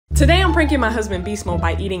Today I'm pranking my husband Beast Mode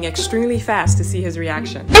by eating extremely fast to see his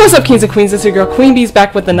reaction. Hey, what's up, kings and queens? It's your girl Queen Beast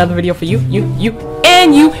back with another video for you.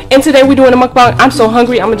 And today we're doing a mukbang. I'm so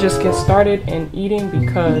hungry. I'm gonna just get started and eating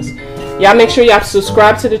because y'all make sure y'all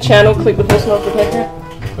subscribe to the channel, click the post notification.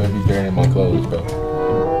 Let me dirty my clothes, bro.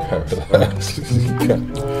 Relax.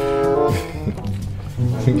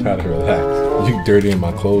 You gotta relax. You dirty in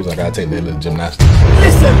my clothes, I gotta take that little gymnastics.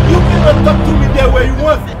 Listen, you cannot come to me there where you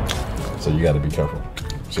want it. So you gotta be careful.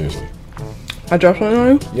 Seriously. I dropped something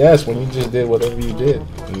on you? Yes, when you just did whatever you did.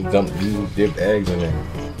 You dipped eggs in there.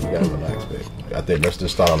 You gotta relax, babe. I think let's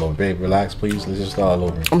just start all over. Babe, relax, please. Let's just start all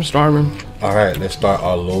over. I'm starving. Alright, let's start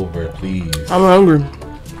all over, please. I'm hungry.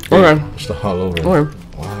 Babe, Okay. let's start all over. Okay.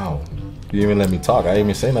 Wow. You didn't even let me talk. I didn't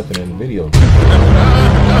even say nothing in the video.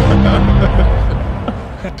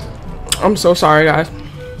 I'm so sorry, guys.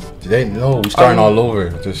 No, we starting all over.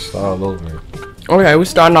 Just start all over. Okay, we're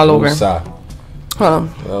starting all over. That Huh.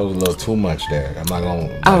 was a little too much there. I'm not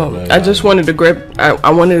gonna. I just wanted to grab.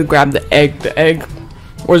 I wanted to grab the egg. The egg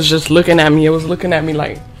was just looking at me. It was looking at me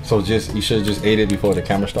like. So you should have just ate it before the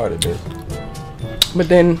camera started, dude. But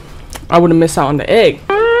then I would have missed out on the egg.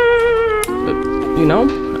 But, you know,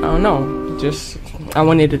 I don't know. Just I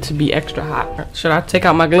wanted it to be extra hot. Should I take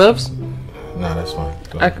out my gloves? Nah, that's fine.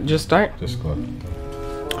 I could just start. Just go.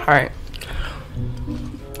 All right.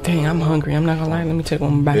 Dang, I'm hungry. I'm not gonna lie. Let me take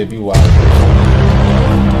one back. Baby, wow.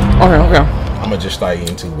 Okay, okay. I'm gonna just start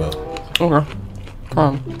eating too, bro. Okay.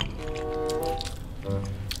 All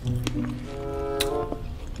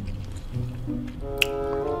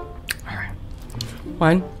right.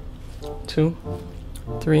 1, 2,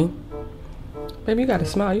 3. Baby, you gotta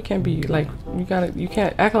smile. You can't be like, you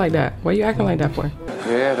can't act like that. Why are you acting like that for?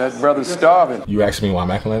 Yeah, that brother's starving. You asked me why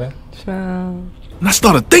I'm acting like that? Smile. And I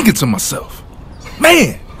started thinking to myself,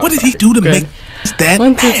 man, what did he do to make that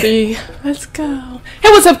 1, 2, 3. Let's go. Hey,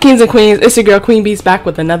 what's up, kings and queens? It's your girl Queen Beast back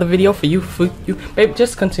with another video for you. Babe,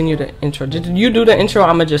 just continue the intro. Did you do the intro?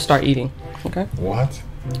 I'm gonna just start eating. Okay? What?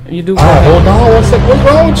 You do. Hold on 1 second. What's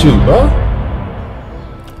wrong with you, bro?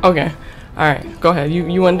 Okay. All right. Go ahead.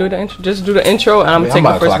 You want to do the intro? Just do the intro, and I'm gonna take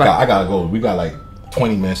the first bite. I gotta go. We got like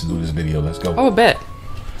 20 minutes to do this video. Let's go. Oh, bet.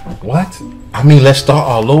 What? I mean, let's start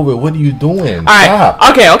all over. What are you doing? All right.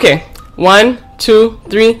 Stop. Okay. 1, 2,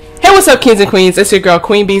 3. Hey, what's up, kings and queens? It's your girl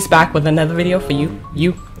Queen Beast back with another video for you.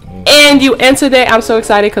 And today I'm so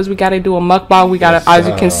excited because we gotta do a mukbang. We gotta, as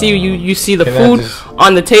you can see, you see the food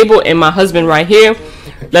on the table and my husband right here.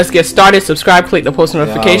 Let's get started. Subscribe, click the post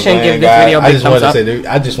notification, give this video a big thumbs up.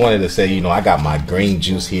 I just wanted to say, you know, I got my green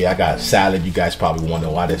juice here. I got salad. You guys probably wonder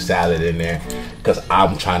why there's salad in there, because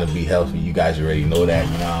I'm trying to be healthy. You guys already know that.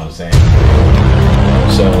 You know what I'm saying?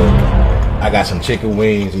 So I got some chicken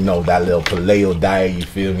wings. You know, that little paleo diet. You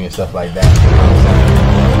feel me, and stuff like that. You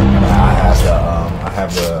know what I'm saying? I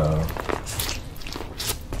have the.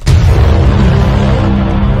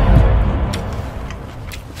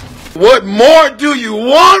 What more do you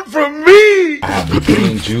want from me? I have the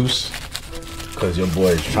green juice because your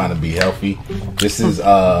boy is trying to be healthy. This is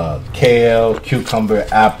kale, cucumber,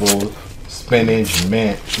 apple, spinach,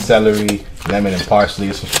 mint, celery, lemon, and parsley.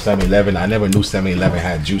 It's from 7-Eleven. I never knew 7-Eleven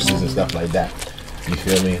had juices and stuff like that. You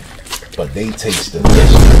feel me? But they taste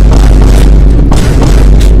delicious.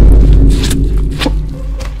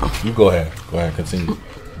 You go ahead. Go ahead. Continue.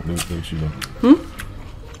 Do what you do.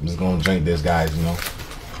 I'm just gonna drink this, guys. You know.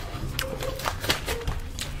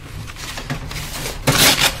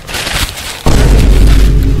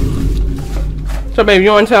 So, babe,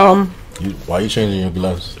 you want to tell him? Why are you changing your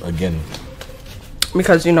gloves again?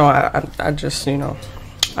 Because, you know, I just, you know,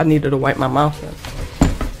 I needed to wipe my mouth.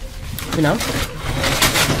 You know?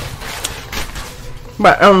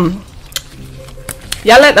 But,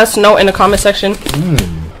 y'all let us know in the comment section.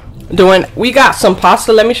 We got some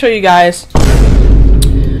pasta. Let me show you guys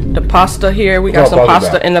the pasta here. We got some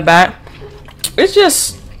pasta in the back. It's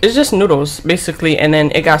just noodles, basically. And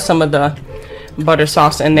then it got some of the butter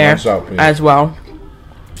sauce in there as well.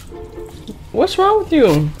 What's wrong with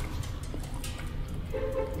you?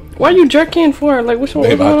 Why are you jerking for? Like, what's wrong?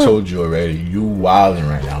 Babe, I told you already. You wilding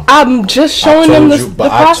right now. I'm just showing them the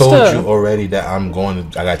pasta. I told you already that I'm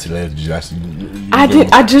going to. I got to let you.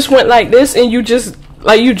 I just went like this, and you just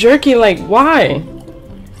like you jerking. Like, why?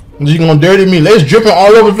 You gonna dirty me? It's dripping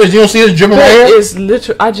all over the place. You don't see this dripping right here? It's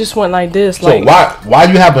literally. I just went like this. So like, why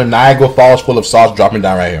do you have a Niagara Falls full of sauce dropping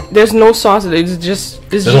down right here? There's no sauce. It's just.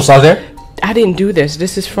 There's no sauce there. I didn't do this.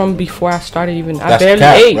 This is from before I started even. I That's barely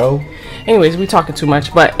ate. Bro. Anyways, we talking too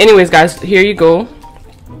much. But anyways, guys, here you go.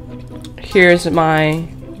 Here's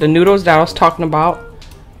the noodles that I was talking about.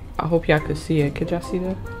 I hope y'all could see it. Could y'all see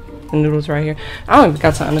the noodles right here? I don't even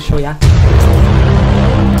got something to show y'all.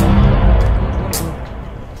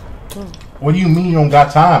 What do you mean you don't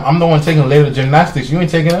got time? I'm the one taking later gymnastics. You ain't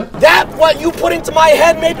taking it? That what you put into my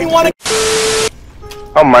head made me want to.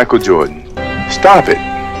 I'm Michael Jordan. Stop it.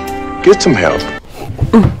 Get some help.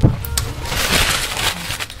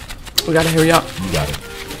 We gotta hurry up. You got it.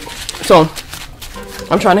 So,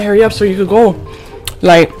 I'm trying to hurry up so you could go.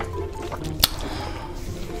 Like,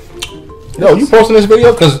 yo, you posting this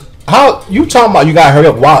video? Cause how you talking about you gotta hurry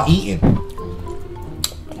up while eating?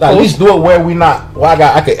 Like, at least do it where we not. Well,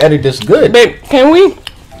 I could edit this good. Babe, can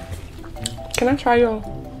I try your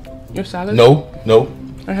salad? No.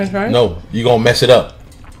 I can try it? No, you gonna mess it up.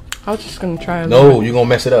 I was just gonna try it. No, you gonna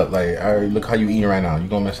mess it up. Like, all right, look how you eating right now. You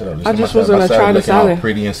gonna mess it up. I just was gonna try the salad.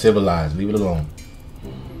 Pretty and civilized. Leave it alone.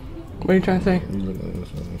 What are you trying to say?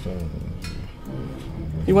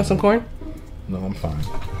 You want some corn? No, I'm fine.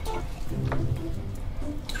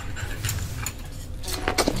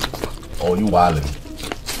 Oh, you wildin'.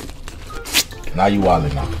 Now you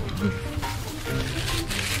wildin' now.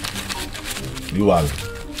 You wildin'.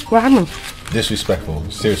 What happened? Disrespectful.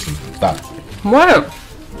 Seriously, stop. What?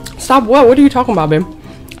 Stop what? What are you talking about, babe?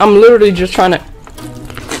 I'm literally just trying to...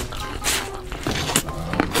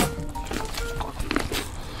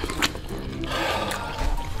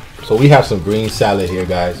 So we have some green salad here,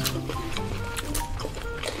 guys.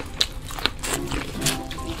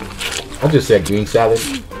 I just said green salad.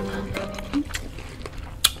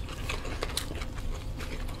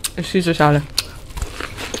 It's Caesar salad.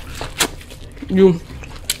 You...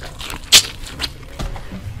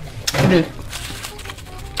 It is.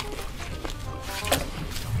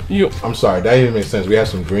 I'm sorry, that didn't make sense. We have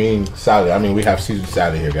some green salad. I mean, we have Caesar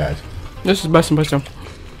salad here, guys. This is busting.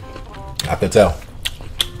 I can tell.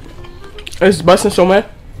 It's busting so much.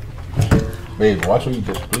 Babe, watch what you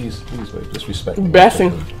do. Please, babe. Just respect me.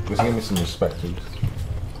 Busting. Just give me some respect, please.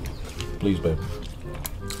 Please, babe.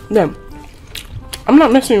 Damn. I'm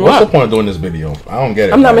not messing you What's up. the point of doing this video? I don't get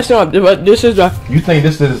it. I'm not messing up, but this is the... You think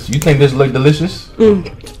this look delicious? Mm.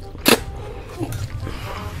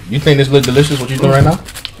 You think this look delicious? What you doing right now?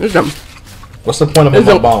 It's dumb. What's the point of a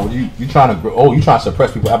mukbang? You trying to? Oh, you trying to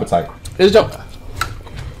suppress people's appetite? It's dumb.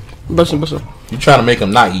 Busting. You trying to make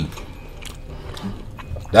them not eat?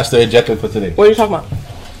 That's the objective for today. What are you talking about?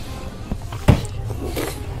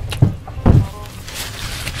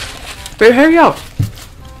 Babe, hurry up.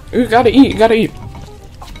 You gotta eat. You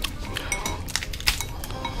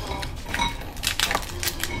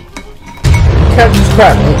can't just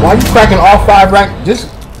crack. Why you cracking all 5 rack? Just.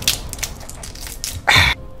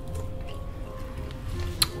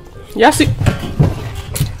 Yeah, see.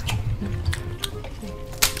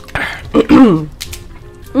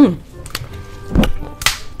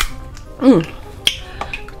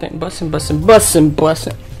 Dang, busting.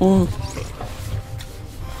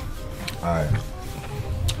 Alright.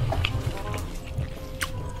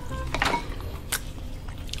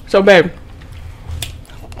 So, babe.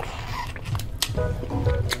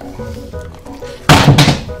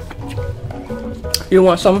 You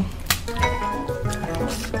want some?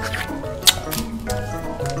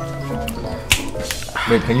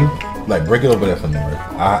 Wait, can you like break it over there for me, bro?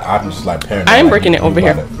 I'm just like paranoid. I am breaking it over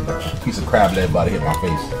here. A piece of crab leg about to hit my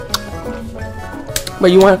face.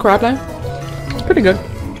 But you want a crab leg? Pretty good.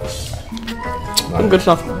 Some good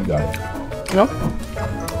stuff. You got it. You know?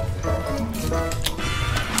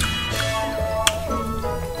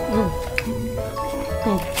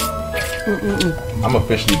 I'm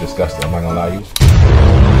officially disgusted. I'm not gonna lie to you.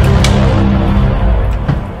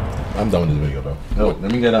 I'm done with this video, bro. No,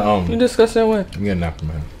 let me get a You disgusting what? Let me get a napkin,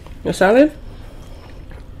 man. Your salad?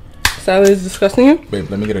 Salad is disgusting you? Babe,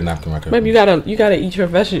 let me get a napkin right quick. Babe, you gotta eat your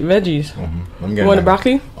veggies. Let me get You want a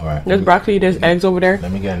broccoli? Alright. There's broccoli, there's eggs over there.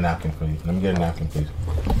 Let me get a napkin for you. Let me get a napkin, please.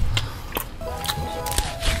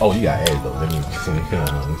 Oh, you got eggs though. Let me, you know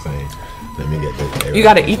what I'm saying? Let me get this egg. You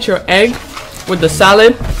gotta eat your egg with the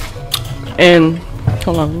salad. And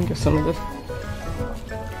hold on, let me get some of this.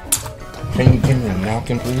 Can you give me a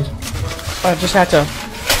napkin, please? I just had to.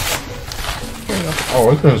 Here you go.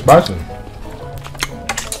 Oh, it's been spicy.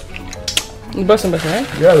 Bussin', right?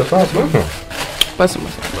 Yeah, the sauce bussin'. Bussin'.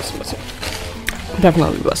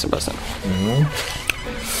 Definitely bussin'.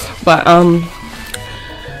 But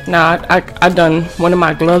now I done. One of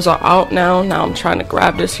my gloves are out now. Now I'm trying to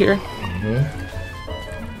grab this here.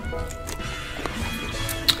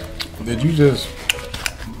 Did you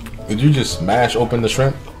just smash open the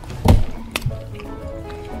shrimp?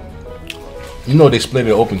 You know they split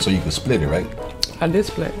it open so you can split it, right? I did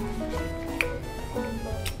split.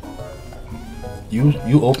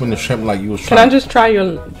 You opened the shrimp like you was trying. Can I just try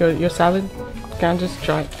your salad? Can I just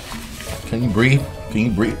try it? Can you breathe? Can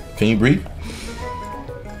you breathe?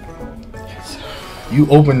 Yes. You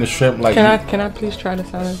open the shrimp like. Can I please try the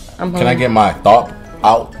salad? I'm hungry. Can I get my thought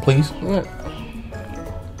out, please? Yeah.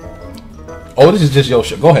 Oh, this is just your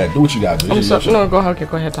shit. Go ahead, do what you gotta do. No, go ahead. Okay,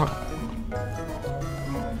 go ahead, talk.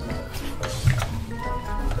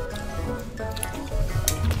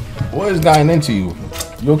 What is dying into you?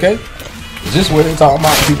 You okay? Is this where they talking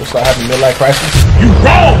about people start having midlife crisis? You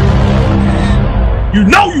wrong! You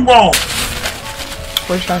know you wrong!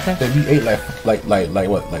 What you trying to say? That you ate like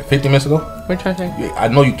what? Like 50 minutes ago? What you trying to say? I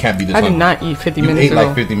know you can't be this I did hungry. not eat 50 minutes You ate ago.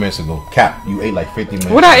 like 50 minutes ago. Cap, you ate like 50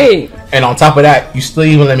 minutes What I ate? And on top of that, you still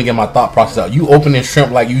even let me get my thought process out. You opening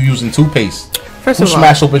shrimp like you using toothpaste. First Who of all,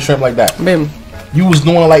 smash open shrimp like that? babe, You was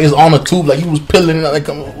doing it like it's on a tube, like you was peeling it. Like,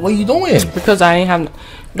 what are you doing? because I ain't have.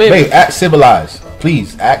 Babe, act civilized.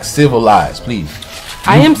 Please, act civilized, please.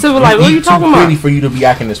 I am civilized. What are you talking Too about? pretty for you to be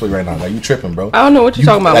acting this way right now. Like, you tripping, bro. I don't know what you're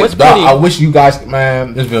talking about. Like, What's dog, pretty? I wish you guys,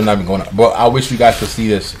 man, this video not even going on. Bro, I wish you guys could see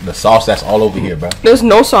this, the sauce that's all over here, bro. There's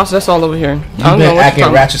no sauce that's all over here. You've been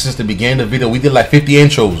acting ratchet since the beginning of the video. We did like 50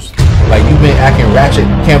 intros. Like, you've been acting ratchet.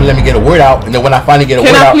 You can't let me get a word out. And then when I finally get a word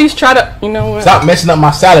out. Can I please try to, you know what? Stop messing up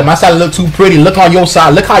my salad. My salad look too pretty. Look on your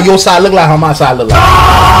side. Look how your side look like how my side look like.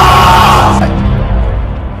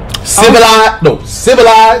 Civilized. No,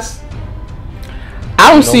 civilized.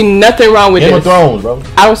 I don't see nothing wrong with Game this. of Thrones, bro.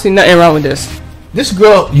 I don't see nothing wrong with this. This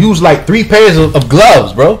girl used like 3 pairs of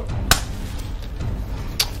gloves, bro.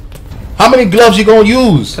 How many gloves you gonna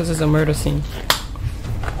use? Because it's a murder scene.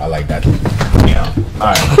 I like that. Yeah.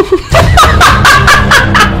 Alright.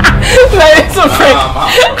 It's a prank.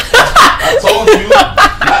 I told you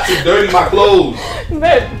not to dirty my clothes.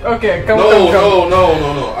 Okay, come.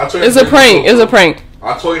 No. It's a prank. It's a prank.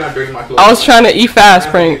 I told you not dirty my clothes. I was trying to eat fast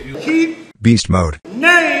prank. Beast mode.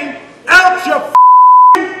 Name out your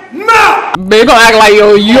mouth! Babe, don't act like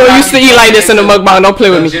you used to eat like this in the mukbang. Don't play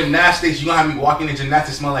with me. Gymnastics, you gonna have me walking in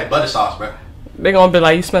gymnastics smell like butter sauce, bro. They gonna be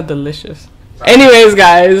like, you smell delicious. Anyways,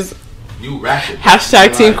 guys. You ratchet.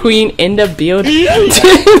 Hashtag Team Queen in the building.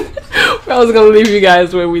 I was gonna leave you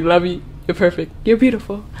guys where we love you. You're perfect. You're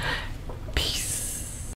beautiful.